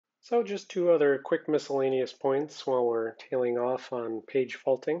So just two other quick miscellaneous points while we're tailing off on page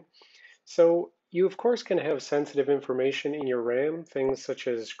faulting. So you of course can have sensitive information in your RAM, things such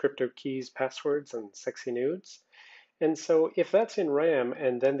as crypto keys, passwords, and sexy nudes. And so if that's in RAM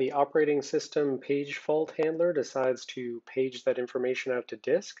and then the operating system page fault handler decides to page that information out to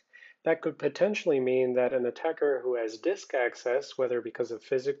disk, that could potentially mean that an attacker who has disk access, whether because of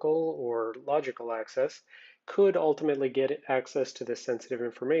physical or logical access, could ultimately get access to this sensitive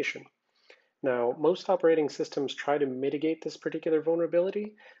information. Now, most operating systems try to mitigate this particular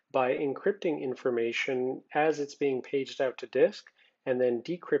vulnerability by encrypting information as it's being paged out to disk and then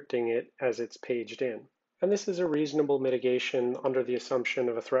decrypting it as it's paged in. And this is a reasonable mitigation under the assumption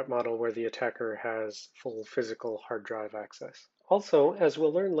of a threat model where the attacker has full physical hard drive access. Also, as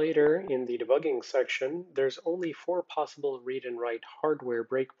we'll learn later in the debugging section, there's only four possible read and write hardware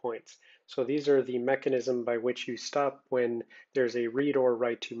breakpoints. So these are the mechanism by which you stop when there's a read or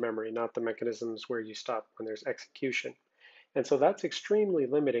write to memory, not the mechanisms where you stop when there's execution. And so that's extremely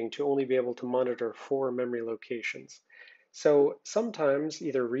limiting to only be able to monitor four memory locations. So sometimes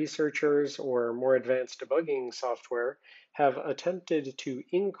either researchers or more advanced debugging software have attempted to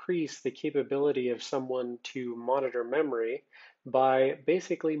increase the capability of someone to monitor memory by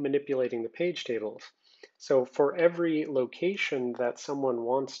basically manipulating the page tables. So for every location that someone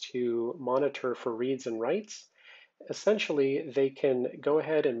wants to monitor for reads and writes, essentially, they can go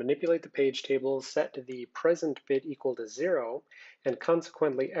ahead and manipulate the page table, set the present bit equal to 0, and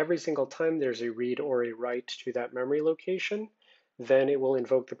consequently, every single time there's a read or a write to that memory location, then it will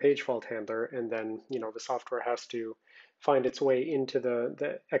invoke the page fault handler, and then the software has to find its way into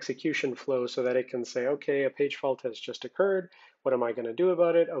the execution flow so that it can say, okay, a page fault has just occurred. What am I going to do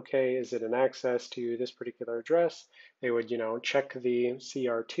about it? Okay, is it an access to this particular address? They would, check the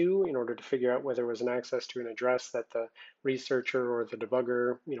CR2 in order to figure out whether it was an access to an address that the researcher or the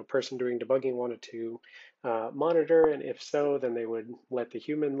debugger, person doing debugging wanted to monitor. And if so, then they would let the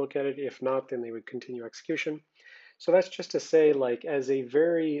human look at it. If not, then they would continue execution. So that's just to say, like, as a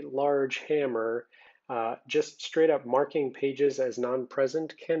very large hammer, just straight up marking pages as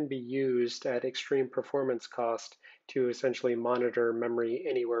non-present can be used at extreme performance cost to essentially monitor memory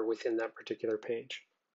anywhere within that particular page.